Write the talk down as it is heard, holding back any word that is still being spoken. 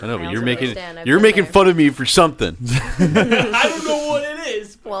I know, I but also you're making fun of me for something. I don't know what it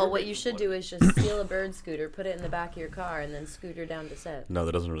is. Well, what you should do is just steal a bird scooter, put it in the back of your car, and then scooter down to set. No,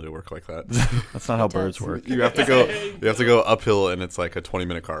 that doesn't really work like that. That's not how birds work. You have to go uphill, and it's like a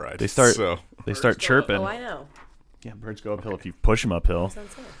 20-minute car ride. They start chirping. Oh, I know. Yeah, birds go uphill if you push them uphill.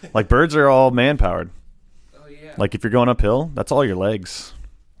 Sounds good. Like birds are all man-powered. Oh yeah. Like if you're going uphill, that's all your legs.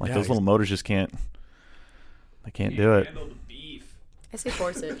 Like Yeah, those little motors just can't. They can't do it. Handle the beef. I say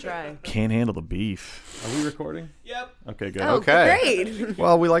force it. Try. Can't handle the beef. Are we recording? Yep. Okay, good. Oh, Okay. great.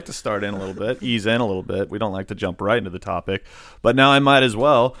 Well, we like to start in a little bit, ease in a little bit. We don't like to jump right into the topic. But now I might as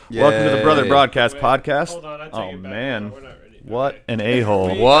well. Yay. Welcome to the Brother Broadcast Wait, Podcast. Hold on, I take Oh, it back. man. No, we're not ready. What Okay. an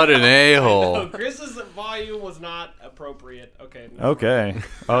a-hole. What an No, a-hole. Chris's volume was not appropriate. Okay. now Okay. we're-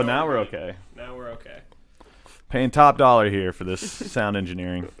 Oh, now we're okay. Now we're okay. Paying top dollar here for this sound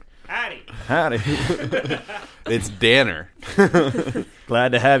engineering. Hattie. Howdy. It's Danner.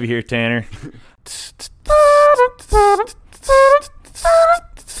 Glad to have you here, Tanner.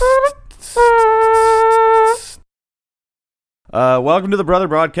 Welcome to the Brother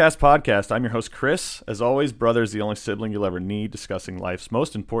Broadcast Podcast. I'm your host, Chris. As always, brother is the only sibling you'll ever need, discussing life's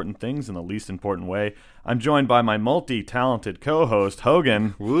most important things in the least important way. I'm joined by my multi-talented co-host,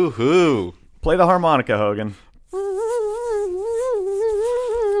 Hogan. Woohoo. Play the harmonica, Hogan.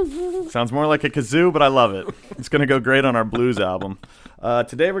 Sounds more like a kazoo, but I love it. It's going to go great on our blues album.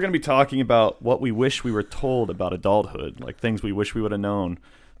 Today we're going to be talking about what we wish we were told about adulthood, like things we wish we would have known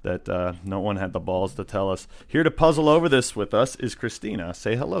that no one had the balls to tell us. Here to puzzle over this with us is Christina.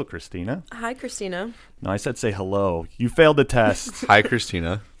 Say hello, Christina. Hi, Christina. No, I said say hello. You failed the test. Hi,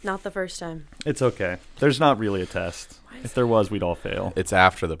 Christina. Not the first time. It's okay. There's not really a test. If there was, we'd all fail. It's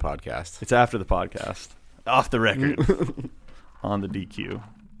after the podcast. It's after the podcast. Off the record. On the DQ.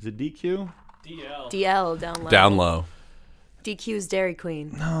 Is it DQ? DL. DL down low. Down low. DQ's Dairy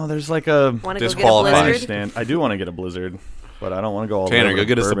Queen. No, there's like a... Want to go get a Disqualified. I blizzard? understand. I do want to get a blizzard, but I don't want to go all the way Tanner, over go to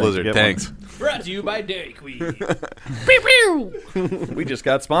get us a Burbank to blizzard. get Thanks. Brought to you by Dairy Queen. one. We just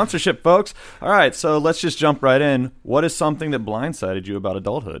got sponsorship, folks. All right, so let's just jump right in. What is something that blindsided you about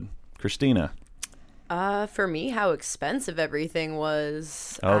adulthood? Christina. For me, how expensive everything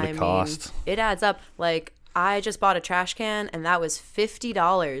was. Oh, the I mean, cost. it adds up. Like, I just bought a trash can, and that was $50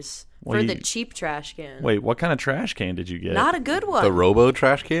 for Wait. the cheap trash can. Wait, what kind of trash can did you get? Not a good one. The Robo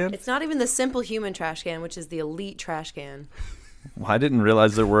trash can? It's not even the simple human trash can, which is the elite trash can. Well, I didn't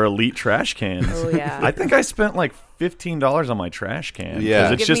realize there were elite trash cans. Oh, yeah. I think I spent like $15 on my trash can. Yeah.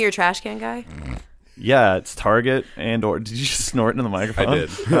 'Cause It's it's Give me your trash can guy. yeah, it's Target and or did you just snort into the microphone? I did,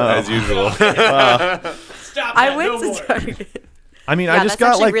 Oh. as usual. Stop I that, went no to more. Target. I mean, Yeah, I just that's got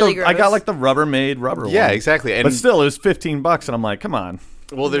actually like really I got gross. like the Rubbermaid rubber one. Yeah, exactly. And But still, it was $15, and I'm like, come on.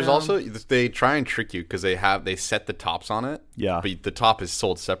 well, there's No. also they try and trick you because they set the tops on it. Yeah. But the top is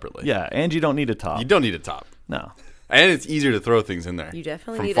sold separately. Yeah, and you don't need a top. You don't need a top, No. and it's easier to throw things in there. You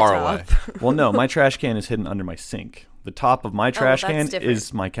definitely from need far a top. away. Well, no, my trash can is hidden under my sink. The top of my trash that's can different.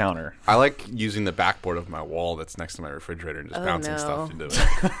 is my counter. I like using the backboard of my wall that's next to my refrigerator and just Oh, bouncing no. stuff into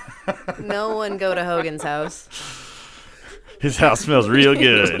it. No one go to Hogan's house. His house smells real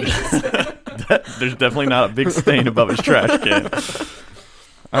good. There's definitely not a big stain above his trash can.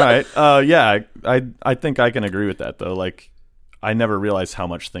 All right. Yeah, I think I can agree with that, though. Like, I never realized how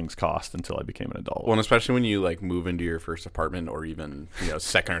much things cost until I became an adult. Well, and especially when you like move into your first apartment or even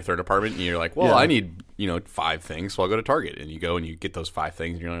second or third apartment, and you're like, well, Yeah. I need 5 things, so I'll go to Target, and you go and you get those 5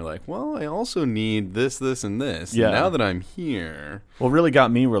 things, and you're like, well, I also need this, this, and this. Yeah. And now that I'm here, What really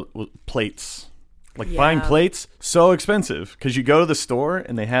got me were plates. Like Yeah. buying plates, so expensive because you go to the store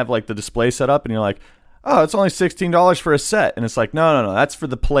and they have like the display set up, and you're like, oh, it's only $16 for a set, and it's like, no, that's for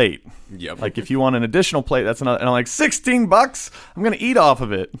the plate. yep. Like if you want an additional plate, that's another. And I'm like, $16? I'm gonna eat off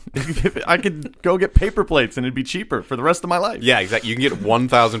of it. If I could go get paper plates and it'd be cheaper for the rest of my life. yeah, exactly. You can get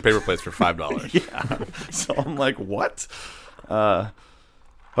 1,000 paper plates for $5. Yeah. So I'm like, what?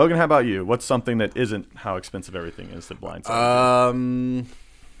 Hogan, how about you? What's something that isn't how expensive everything is that blindsides you?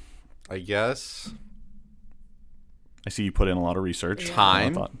 I guess I see you put in a lot of research.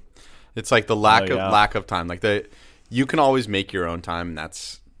 Time. I thought- it's like the lack Oh, yeah. of time. Like you can always make your own time, and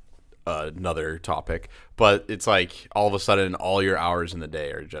that's another topic. But it's like all of a sudden, all your hours in the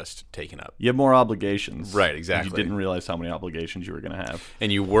day are just taken up. You have more obligations. Right, and exactly. You didn't realize how many obligations you were going to have.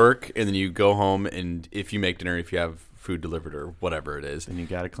 And you work, and then you go home, and if you make dinner, if you have food delivered or whatever it is, And you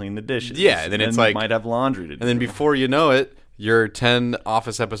got to clean the dishes. Yeah, and then it's like- you might have laundry to do. and then before you know it, you're 10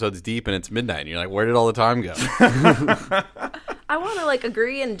 Office episodes deep, and it's midnight, and you're like, where did all the time go? I want to like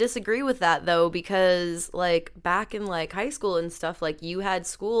agree and disagree with that though, because like back in like high school and stuff, like you had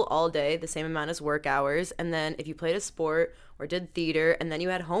school all day, the same amount as work hours, and then if you played a sport or did theater, and then you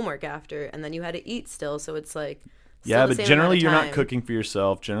had homework after, and then you had to eat still. So it's like yeah, the but same generally amount of you're not time. cooking for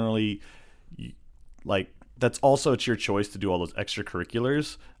yourself. Generally, like that's also it's your choice to do all those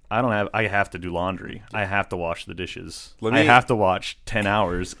extracurriculars. I have to do laundry. I have to wash the dishes. I have to watch 10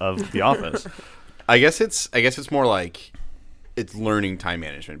 hours of The Office. I guess it's more like it's learning time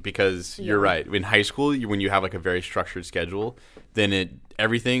management, because you're right. In high school, when you have like a very structured schedule, then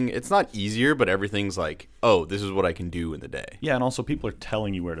it's not easier, but everything's like, oh, this is what I can do in the day. Yeah, and also people are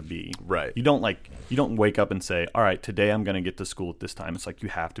telling you where to be. Right. You don't wake up and say, all right, today I'm going to get to school at this time. It's like you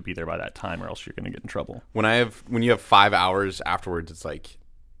have to be there by that time or else you're going to get in trouble. When you have 5 hours afterwards, it's like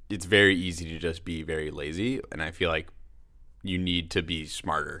it's very easy to just be very lazy, and I feel like you need to be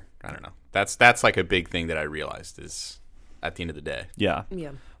smarter. I don't know. That's like a big thing that I realized is at the end of the day. Yeah.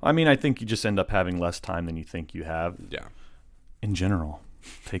 Yeah. I mean, I think you just end up having less time than you think you have. Yeah. In general,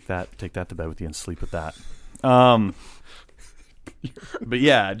 take that to bed with you and sleep with that. But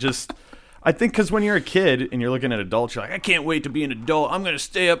yeah, just I think because when you're a kid and you're looking at adults, you're like, I can't wait to be an adult. I'm going to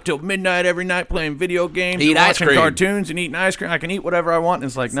stay up till midnight every night playing video games, Eat and ice watching cream. cartoons, and eating ice cream. I can eat whatever I want. And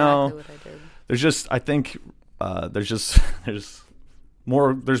it's like, no, Exactly what I did. there's just I think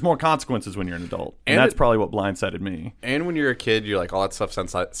there's more consequences when you're an adult, and that's probably what blindsided me. And when you're a kid, you're like, all that stuff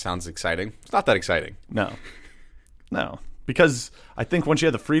sounds exciting. It's not that exciting. No, because I think once you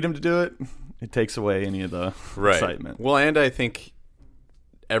have the freedom to do it, it takes away any of the excitement. Well, and I think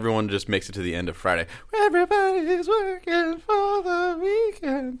everyone just makes it to the end of Friday. Everybody's working for the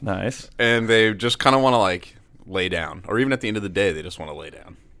weekend. Nice. And they just kind of want to like lay down, or even at the end of the day, they just want to lay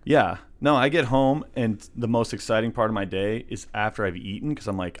down. Yeah. No, I get home, and the most exciting part of my day is after I've eaten, because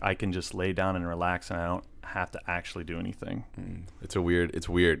I'm like, I can just lay down and relax, and I don't have to actually do anything. It's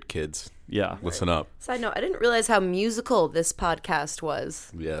weird, kids. Yeah. Listen up. Side note: I didn't realize how musical this podcast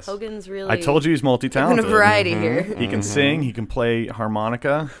was. Yes. Hogan's really. I told you he's having multi-talented. a variety here. He can sing. He can play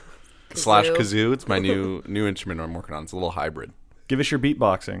harmonica. Slash kazoo. It's my new instrument I'm working on. It's a little hybrid. Give us your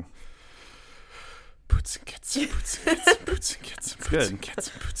beatboxing. Boots and kits, boots and kits, boots and kits, boots good. and kits,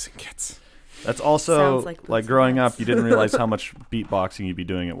 boots and kits. That's also Sounds like like boots growing and up, cats. you didn't realize how much beatboxing you'd be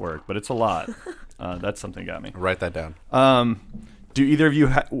doing at work, but it's a lot. That's something that got me. Write that down. Do either of you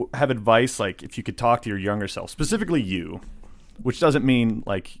have advice, like if you could talk to your younger self, specifically you, which doesn't mean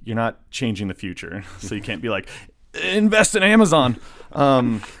like you're not changing the future, so you can't be like, invest in Amazon.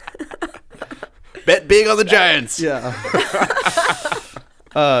 Bet big on the Giants. Yeah.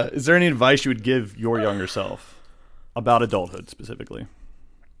 Is there any advice you would give your younger self about adulthood specifically?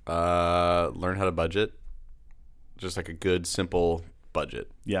 Learn how to budget. Just like a good, simple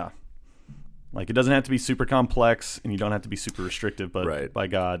budget. Yeah. Like it doesn't have to be super complex, and you don't have to be super restrictive, but Right. by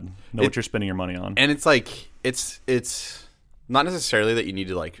God, know what you're spending your money on. And it's like it's not necessarily that you need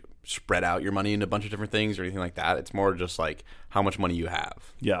to like spread out your money into a bunch of different things or anything like that. It's more just like how much money you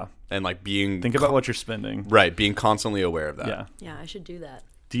have, Yeah. and like being Think about what you're spending. right, being constantly aware of that. Yeah. Yeah, I should do that.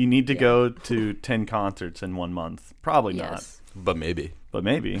 Do you need to go to 10 concerts in 1 month? Probably not. Yes. But maybe. But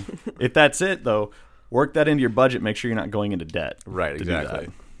maybe. If that's it, though, work that into your budget. Make sure you're not going into debt. Right, to do that.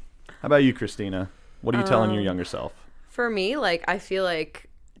 exactly. How about you, Christina? What are you telling your younger self? For me, like, I feel like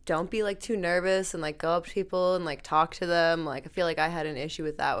don't be like too nervous and like go up to people and like talk to them. Like, I feel like I had an issue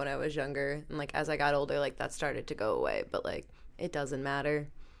with that when I was younger, and like as I got older, like that started to go away. But like, it doesn't matter.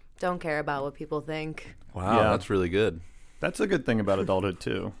 Don't care about what people think. Wow, Yeah. that's really good. That's a good thing about adulthood,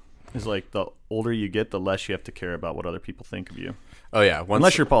 too. Is like the older you get, the less you have to care about what other people think of you. Oh yeah,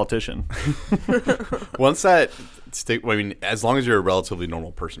 Unless you're a politician. once that stick. I mean, as long as you're a relatively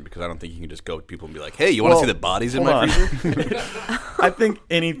normal person, because I don't think you can just go to people and be like, "Hey, you want to Well, see the bodies in hold my on. freezer?" I think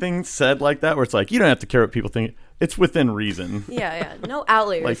anything said like that, where it's like, you don't have to care what people think. It's within reason. Yeah. No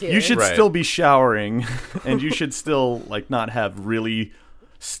outliers Like here. you should Right. still be showering, and you should still like not have really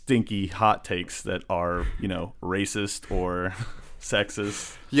stinky hot takes that are, you know, racist or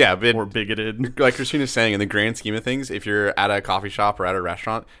sexist Yeah, but or bigoted. like Christina's saying, in the grand scheme of things, if you're at a coffee shop or at a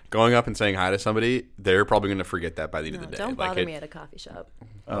restaurant, going up and saying hi to somebody, they're probably going to forget that by the end of the day. Don't Like bother it- me at a coffee shop.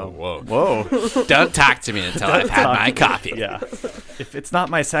 Oh, whoa. Whoa. Don't talk to me until I've had my coffee. Yeah. If it's not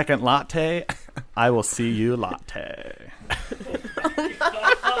my second latte, I will see you latte.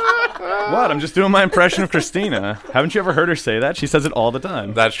 What? I'm just doing my impression of Christina. Haven't you ever heard her say that? She says it all the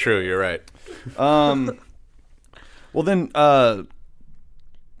time. That's true. You're right. Well, then,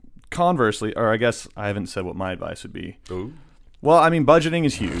 conversely, or I guess I haven't said what my advice would be. Ooh. Well, I mean, budgeting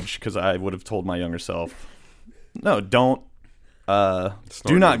is huge because I would have told my younger self, no, don't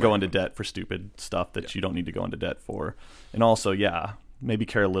do not go into debt for stupid stuff that you don't need to go into debt for. And also, maybe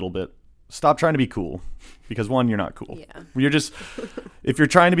care a little bit. Stop trying to be cool, because one, you're not cool. Yeah. You're just, if you're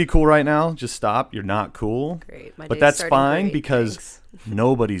trying to be cool right now, just stop. You're not cool. Great. But that's fine because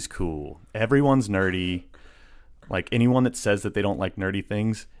nobody's cool. Everyone's nerdy. Like, anyone that says that they don't like nerdy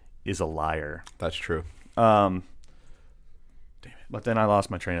things is a liar. That's true. But then I lost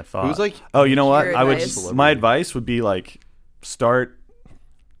my train of thought. Who's like, oh, you know what? Your I would advice? my advice would be like, start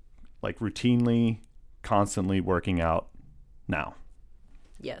like routinely, constantly working out now.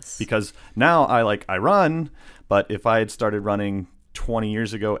 Yes. Because now I run, but if I had started running 20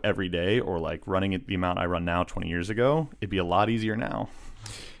 years ago every day, or like running at the amount I run now 20 years ago, it'd be a lot easier now.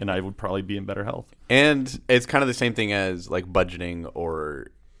 And I would probably be in better health. and it's kind of the same thing as like budgeting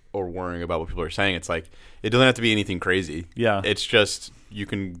or worrying about what people are saying. It's like, it doesn't have to be anything crazy. Yeah. It's just, you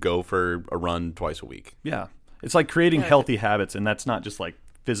can go for a run twice a week. Yeah. It's like creating healthy habits, and that's not just like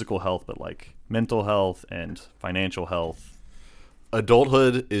physical health, but like mental health and financial health.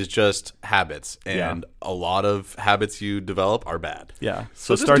 Adulthood is just habits, and a lot of habits you develop are bad. Yeah.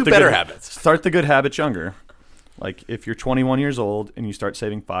 So just do better habits. Start the good habits younger. Like, if you're 21 years old and you start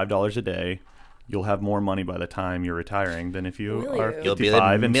saving $5 a day, you'll have more money by the time you're retiring than if you are You'll be a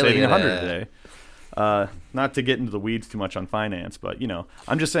 55 and saving $100 a millionaire. day. Not to get into the weeds too much on finance, but,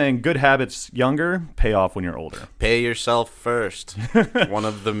 I'm just saying good habits younger pay off when you're older. Pay yourself first. One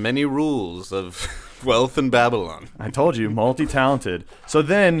of the many rules of wealth in Babylon. I told you, multi-talented. So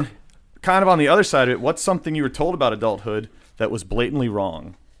then, kind of on the other side of it, what's something you were told about adulthood that was blatantly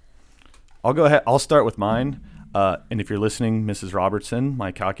wrong? I'll go ahead. I'll start with mine. And if you're listening, Mrs. Robertson,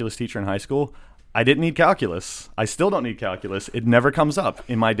 my calculus teacher in high school, I didn't need calculus. I still don't need calculus. It never comes up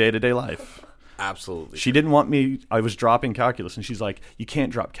in my day-to-day life. Absolutely. She didn't want me. I was dropping calculus, and she's like, you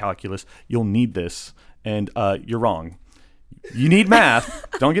can't drop calculus. You'll need this. And you're wrong. You need math.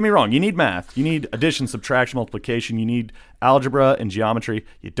 Don't get me wrong. You need math. You need addition, subtraction, multiplication. You need algebra and geometry.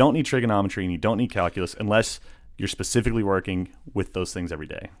 You don't need trigonometry, and you don't need calculus unless you're specifically working with those things every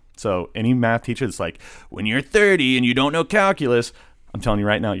day. So any math teacher that's like, when you're 30 and you don't know calculus, I'm telling you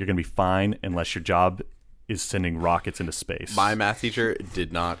right now, you're going to be fine unless your job is sending rockets into space. My math teacher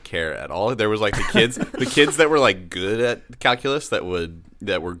did not care at all. There was like the kids that were like good at calculus that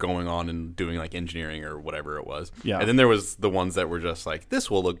were going on and doing like engineering or whatever it was. Yeah. And then there was the ones that were just like, this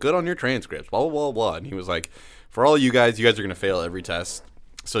will look good on your transcripts, blah, blah, blah, blah. And he was like, for all you guys are going to fail every test.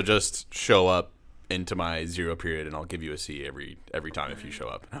 So just show up into my zero period and I'll give you a C every time if you show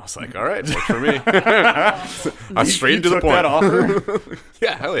up. And I was like, all right, works for me. I'm straight to the point. That offer?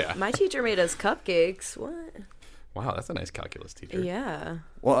 Yeah, hell yeah. My teacher made us cupcakes. What? Wow, that's a nice calculus teacher. Yeah.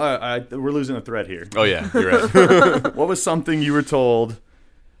 Well, we're losing a thread here. Oh yeah, you're right. What was something you were told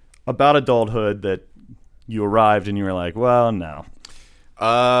about adulthood that you arrived and you were like, well, no?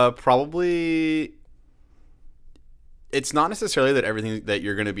 Probably. It's not necessarily that everything that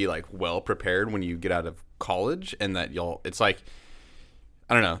you're going to be like well prepared when you get out of college, and that it's like,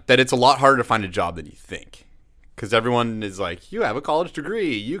 I don't know, that it's a lot harder to find a job than you think. Because everyone is like, you have a college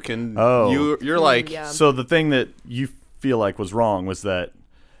degree, you can, you're like. Yeah. So the thing that you feel like was wrong was that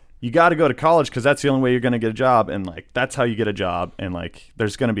you got to go to college because that's the only way you're going to get a job, and like that's how you get a job, and like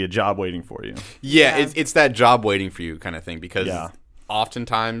there's going to be a job waiting for you. Yeah, it's that job waiting for you kind of thing, because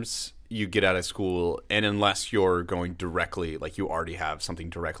oftentimes you get out of school, and unless you're going directly, like you already have something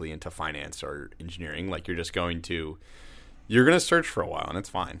directly into finance or engineering, like you're going to search for a while, and it's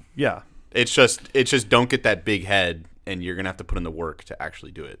fine. Yeah. It's just don't get that big head, and you're going to have to put in the work to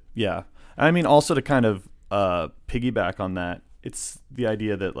actually do it. Yeah. I mean, also to kind of piggyback on that, it's the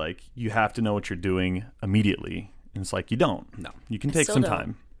idea that like you have to know what you're doing immediately. And it's like, you don't. No. You can take still some don't.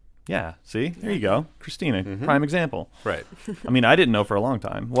 time. Yeah. See? There you go. Christina, prime example. Right. I mean, I didn't know for a long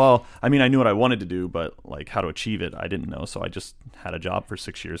time. Well, I mean, I knew what I wanted to do, but like how to achieve it, I didn't know. So I just had a job for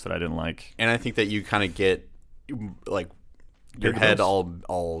 6 years that I didn't like. And I think that you kind of get like your head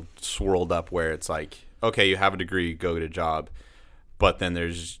all swirled up where it's like, okay, you have a degree, go get a job, but then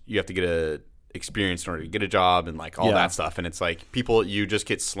you have to get a experience in order to get a job and like all that stuff. And it's like you just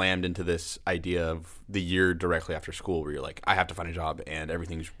get slammed into this idea of the year directly after school where you're like, I have to find a job and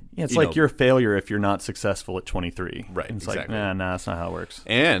everything's it's like you're a failure if you're not successful at 23. Right. And it's exactly. like, nah, that's not how it works.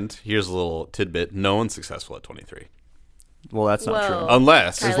 And here's a little tidbit: no one's successful at 23, Well, that's not true.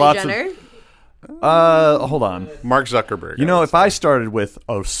 unless Kylie lots Jenner? Hold on. Mark Zuckerberg. You know, if I started with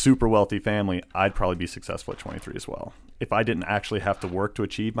a super wealthy family, I'd probably be successful at 23 as well. If I didn't actually have to work to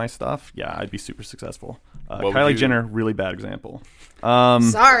achieve my stuff, yeah, I'd be super successful. Kylie Jenner, really bad example.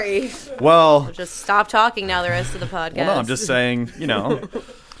 Sorry. Well, Just stop talking now the rest of the podcast. well, no, I'm just saying,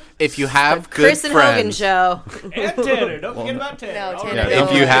 if you have good Chris and Hogan friends, show. And Tanner. Don't forget about Tanner. No, Okay. Tanner,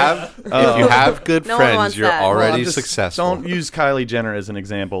 if you have good No one friends, wants you're that. Well, already Just successful. Don't use Kylie Jenner as an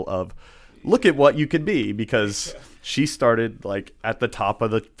example of look at what you could be, because she started like at the top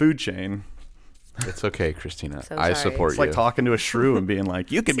of the food chain. It's okay, Christina. So I sorry. support It's you. like talking to a shrew and being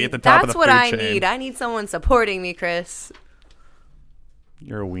like, you could be at the top of the That's food what I chain. need. I need someone supporting me, Chris.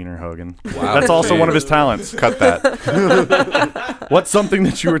 You're a wiener, Hogan. Wow, That's also dude. one of his talents. Cut that. What's something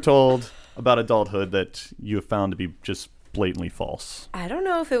that you were told about adulthood that you have found to be just blatantly false? I don't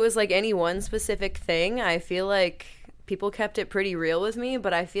know if it was like any one specific thing. I feel like people kept it pretty real with me,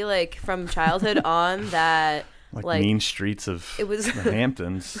 but I feel like from childhood on that Like mean streets of it was the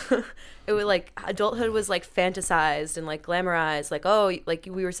Hamptons. it was like adulthood was like fantasized and like glamorized, like, oh, like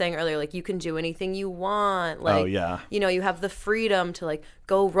we were saying earlier, like you can do anything you want, like, Oh, yeah. you know, you have the freedom to like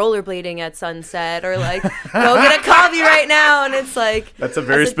go rollerblading at sunset or like go get a coffee right now, and it's like That's a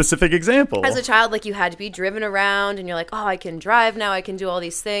very specific example. as a child, like you had to be driven around and you're like, oh, I can drive now, I can do all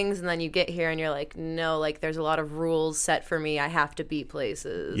these things, and then you get here and you're like, no, like there's a lot of rules set for me, I have to be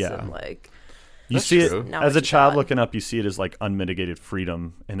places. Yeah. And like You That's see true. it Not as what a you child thought. looking up, you see it as like unmitigated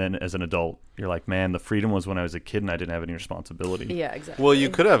freedom, and then as an adult, you're like, man, the freedom was when I was a kid and I didn't have any responsibility. yeah, exactly. Well, you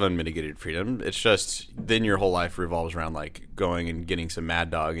could have unmitigated freedom. It's just then your whole life revolves around like going and getting some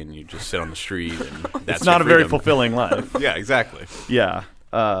Mad Dog, and you just sit on the street, and that's It's not your a very freedom. fulfilling life. Yeah, exactly. Yeah.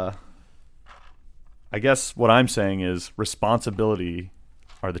 I guess what I'm saying is responsibility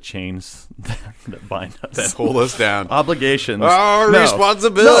are the chains that bind us. That hold us down. Obligations. Our No,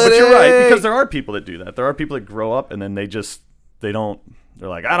 responsibility. but you're right, because there are people that do that. There are people that grow up and then they're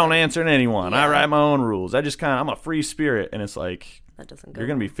like, I don't answer to anyone. I Yeah. write my own rules. I'm a free spirit. And it's like, that doesn't go. you're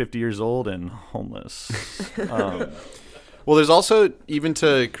going to be 50 years old and homeless. Well, there's also, even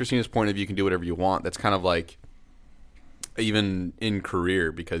to Christina's point of view, you can do whatever you want. That's kind of like even in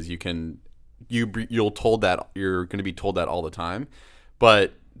career, because you're going to be told that all the time.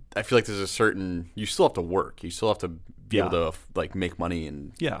 But I feel like you still have to work. You still have to be able to like make money,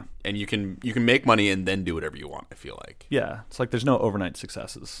 and Yeah. and you can make money and then do whatever you want. I feel like Yeah. It's like there's no overnight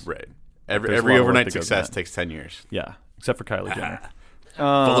successes. right. There's Every a lot of work overnight that goes success in. takes 10 years. Yeah. Except for Kylie Jenner. Full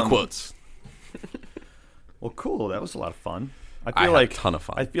of quotes. Well, cool. That was a lot of fun. I I feel had like a ton of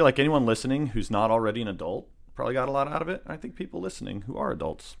fun. I feel like anyone listening who's not already an adult probably got a lot out of it. I think people listening who are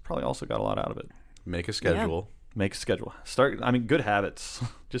adults probably also got a lot out of it. Make a schedule. Make a schedule. Good habits.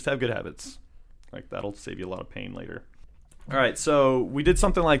 Just have good habits. Like, that'll save you a lot of pain later. All right, so we did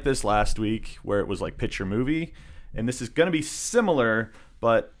something like this last week where it was like pitch your movie, and this is going to be similar,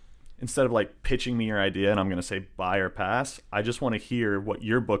 but instead of like pitching me your idea and I'm going to say buy or pass, I just want to hear what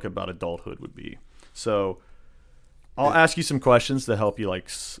your book about adulthood would be. So I'll ask you some questions to help you like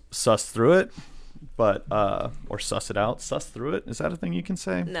suss through it, but or suss it out. Suss through it? Is that a thing you can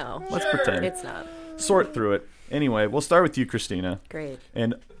say? No. Let's pretend. It's not. Sort through it. Anyway, we'll start with you, Christina. Great.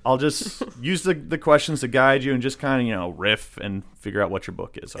 And I'll just use the questions to guide you and just kind of, riff and figure out what your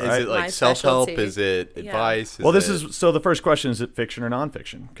book is. All right? Is it like My self-help? specialty. Is it Yeah. advice? Well, so the first question is it fiction or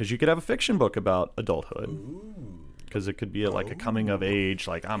nonfiction? Because you could have a fiction book about adulthood. Because it could be like a coming of age,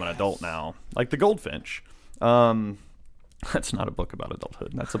 like I'm an adult now, like The Goldfinch. That's not a book about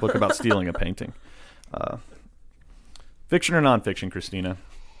adulthood. That's a book about stealing a painting. Fiction or nonfiction, Christina?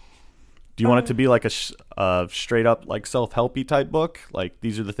 Do you want it to be like a straight up like self-helpy type book? Like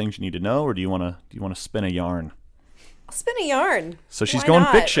these are the things you need to know, or do you want to spin a yarn? I'll spin a yarn. So she's Why going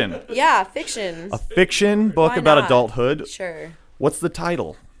not? fiction. Yeah, fiction. A fiction book Why about not? adulthood. Sure. What's the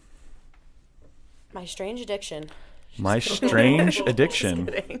title? My strange addiction. My Strange Addiction.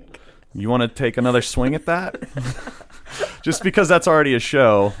 Kidding. You want to take another swing at that? Just because that's already a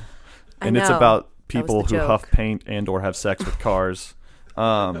show, I and it's know. about That was people the who joke. huff paint and or have sex with cars.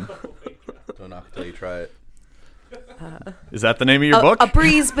 Don't knock until you try it. Is that the name of your book? A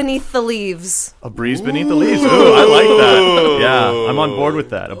breeze beneath the leaves. A Breeze Beneath the Leaves. Ooh, I like that. Yeah, I'm on board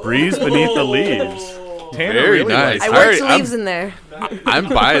with that. A Breeze Beneath the Leaves. Tanner Very really nice. likes I it. worked Alright, leaves in there. I'm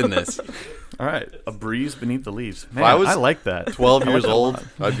buying this. All right, A Breeze Beneath the Leaves. Man, I was I like that. 12 I like years that a old, lot.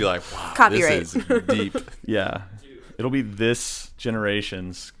 I'd be like, wow, Copyright. this is deep. Yeah, it'll be this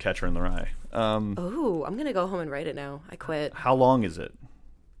generation's Catcher in the Rye. Ooh, I'm gonna go home and write it now. I quit. How long is it?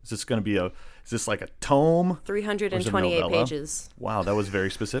 Is this going to be is this like a tome? 328 novella? pages. Wow, that was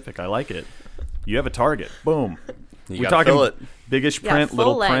very specific. I like it. You have a target. Boom. You We're gotta talking fill it. biggish Yeah, print, full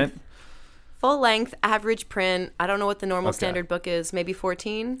little length. print. Full length, average print. I don't know what the normal Okay. standard book is. Maybe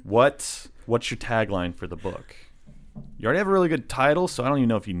 14. What's your tagline for the book? You already have a really good title, so I don't even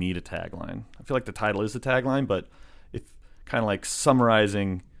know if you need a tagline. I feel like the title is the tagline, but if kind of like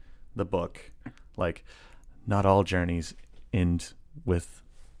summarizing the book, like not all journeys end with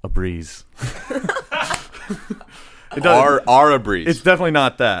a breeze. It doesn't- Are a breeze. It's definitely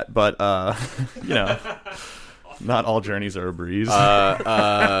not that, but you know, not all journeys are a breeze. Hold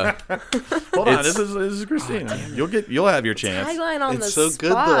on, this is Christina. You'll have your chance. Tagline on the it's so spot.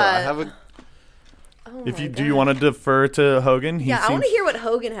 good though. I have a. Oh If my do you God. want to defer to Hogan? Yeah, I want to hear what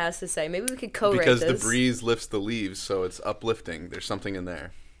Hogan has to say. Maybe we could co-write Because this. the breeze lifts the leaves, so it's uplifting. There's something in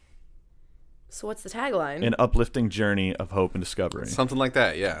there. So what's the tagline? An uplifting journey of hope and discovery. Something like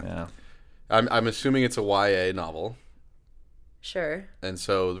that, yeah. Yeah. I'm assuming it's a YA novel. Sure. And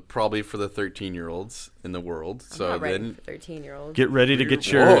so probably for the 13-year-olds in the world. I'm So not writing then for 13-year-olds. Get ready to get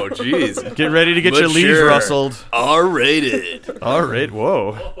your Whoa, jeez. get ready to get your leaves Mature. rustled. R-rated. All right.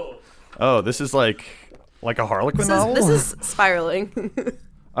 Whoa. Oh, this is like a Harlequin novel. This is spiraling.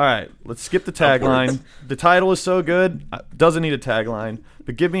 All right, let's skip the tagline. The title is so good, doesn't need a tagline.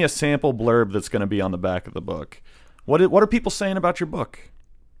 But give me a sample blurb that's going to be on the back of the book. What are people saying about your book?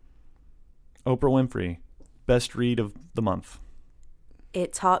 Oprah Winfrey, best read of the month.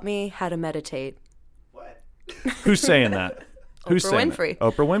 It taught me how to meditate. Who's saying that? Who's Oprah saying that? Winfrey.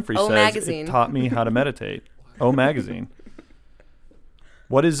 Oprah Winfrey O says Magazine. it taught me how to meditate. O Magazine.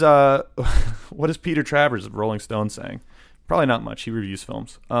 What is Peter Travers of Rolling Stone saying? Probably not much. He reviews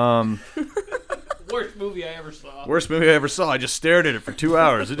films. Worst movie I ever saw. Worst movie I ever saw. I just stared at it for 2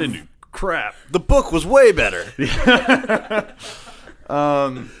 hours. It didn't do crap. The book was way better.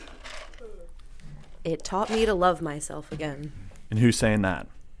 It taught me to love myself again. And who's saying that?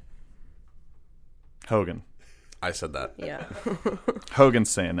 Hogan. I said that. Yeah. Hogan's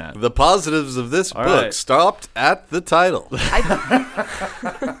saying that. The positives of this All book right. stopped at the title.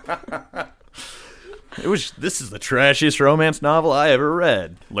 This is the trashiest romance novel I ever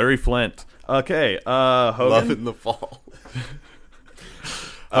read. Larry Flint. Okay, Hogan. Love in the fall.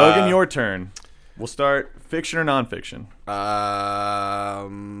 Hogan, your turn. We'll start fiction or nonfiction.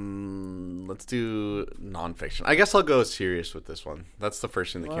 Let's do nonfiction. I guess I'll go serious with this one. That's the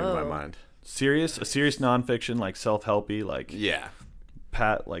first thing that came to my Whoa. mind. A serious nonfiction, like self-helpy, like Yeah.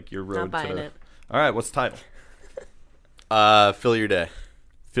 Pat, like your road Not buying to. it. All right, what's the title? Fill your day.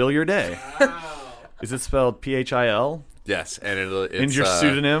 Fill Your Day. Is it spelled PHIL? Yes, and it's And your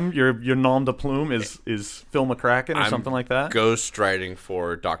pseudonym, your nom de plume is Phil McCracken or I'm something like that? ghostwriting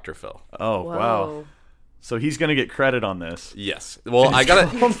for Dr. Phil. Oh, Whoa. wow. So he's going to get credit on this. Yes. Well, I gotta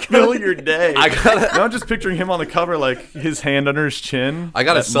Fill Your Day. I gotta- Now I'm just picturing him on the cover, like his hand under his chin. gotta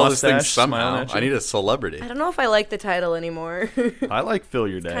that sell this thing mustache smiling somehow. at you. I need a celebrity. I don't know if I like the title anymore. I like Fill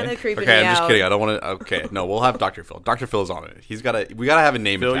Your Day. Kind of creeping Okay, me I'm just out. kidding. I don't want to. Okay, no, we'll have Dr. Phil. Dr. Phil's on it. We gotta have a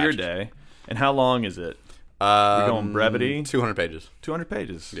name. Fill Your attached. Day. And how long is it? We're going brevity? 200 pages. 200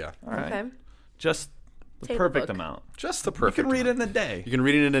 pages. Yeah. All right. Okay. Just the Table perfect book. amount. Just the You perfect. can read amount. it in a day. You can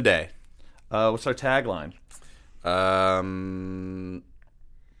read it in a day. What's our tagline?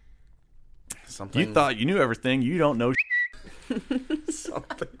 Something. You thought you knew everything. You don't know.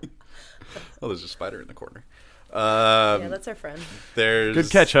 something. Oh, there's a spider in the corner. Yeah, that's our friend. There's Good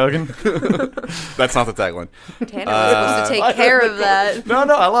catch, Hogan. That's not the tagline. Tanner was supposed to take care of that. No,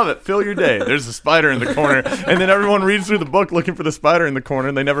 I love it. Fill your day. There's a spider in the corner. And then everyone reads through the book looking for the spider in the corner,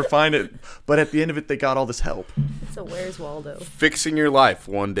 and they never find it. But at the end of it, they got all this help. So where's Waldo? Fixing your life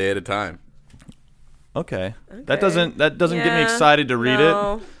one day at a time. Okay. That doesn't get me Yeah, excited to read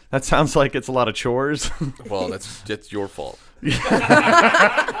no. it. That sounds like it's a lot of chores. Well, that's your fault.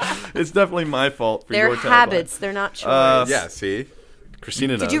 It's definitely my fault for They're your tagline. habits. They're not chores. Yeah, see?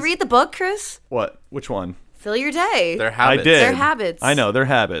 Christina knows. Did you read the book, Chris? What? Which one? Fill your day. Their habits. I did. They're habits. I know, they're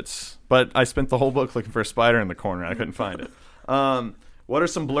habits. But I spent the whole book looking for a spider in the corner. I couldn't find it. What are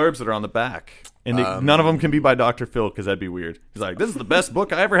some blurbs that are on the back? And none of them can be by Dr. Phil because that'd be weird. He's like, this is the best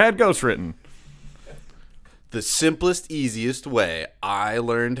book I ever had ghostwritten. The simplest, easiest way I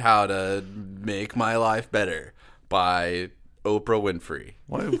learned how to make my life better by Oprah Winfrey.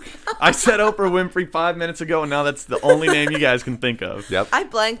 What? I said Oprah Winfrey 5 minutes ago, and now that's the only name you guys can think of. Yep. I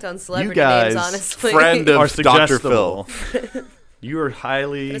blanked on celebrity guys, names, honestly. friend of Are Dr. Phil. suggestible. You are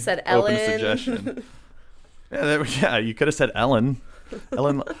highly Could've said open to Ellen. suggestion. Yeah, you could have said Ellen.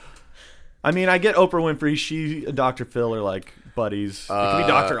 Ellen. I mean, I get Oprah Winfrey. She and Dr. Phil are like buddies. It could be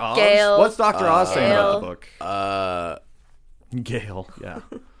Dr. Oz. Gail. What's Dr. Oz saying about the Gail. book? Gail. Yeah.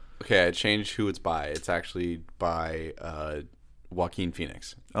 Okay, I changed who it's by. It's actually by Joaquin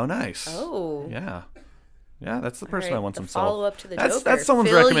Phoenix. Oh, nice. Oh. Yeah. Yeah, that's the person right, I want the some self. follow-up to the that's Joker. that's someone's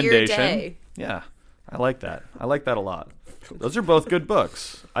Fill your recommendation. day. Yeah, I like that. I like that a lot. Those are both good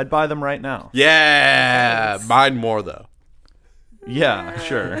books. I'd buy them right now. Yeah, mine more though. Yeah,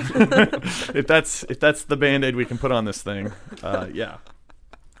 sure. if that's the Band-Aid we can put on this thing, yeah.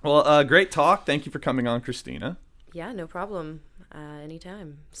 Well, great talk. Thank you for coming on, Christina. Yeah, no problem.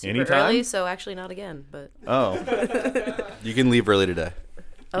 Anytime. Super Anytime? early, so actually not again, but. Oh, You can leave early today.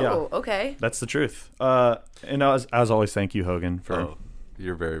 Oh, Yeah. okay. that's the truth. And as always, thank you, Hogan, for Oh,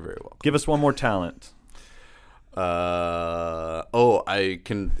 you're very, very welcome. give us one more talent. I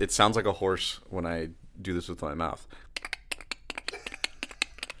can. It sounds like a horse when I do this with my mouth.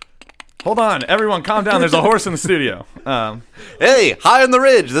 Hold on, everyone, calm down. There's a horse in the studio. Hey, high on the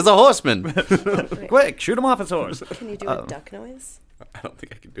ridge, there's a horseman. Quick, shoot him off his horse. Can you do a duck noise? I don't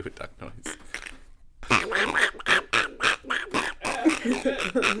think I can do a duck noise.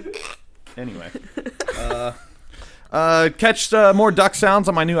 Anyway, catch more duck sounds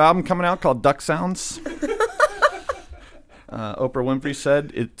on my new album coming out called Duck Sounds. Oprah Winfrey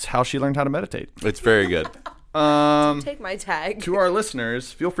said it's how she learned how to meditate. It's very good. Take my tag. To our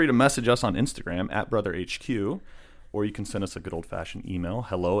listeners, feel free to message us on Instagram at BrotherHQ, or you can send us a good old-fashioned email,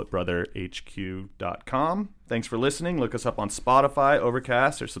 hello@brotherhq.com. Thanks for listening. Look us up on Spotify,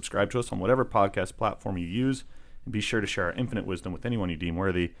 Overcast, or subscribe to us on whatever podcast platform you use. And be sure to share our infinite wisdom with anyone you deem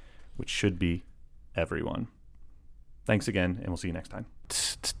worthy, which should be everyone. Thanks again, and we'll see you next time.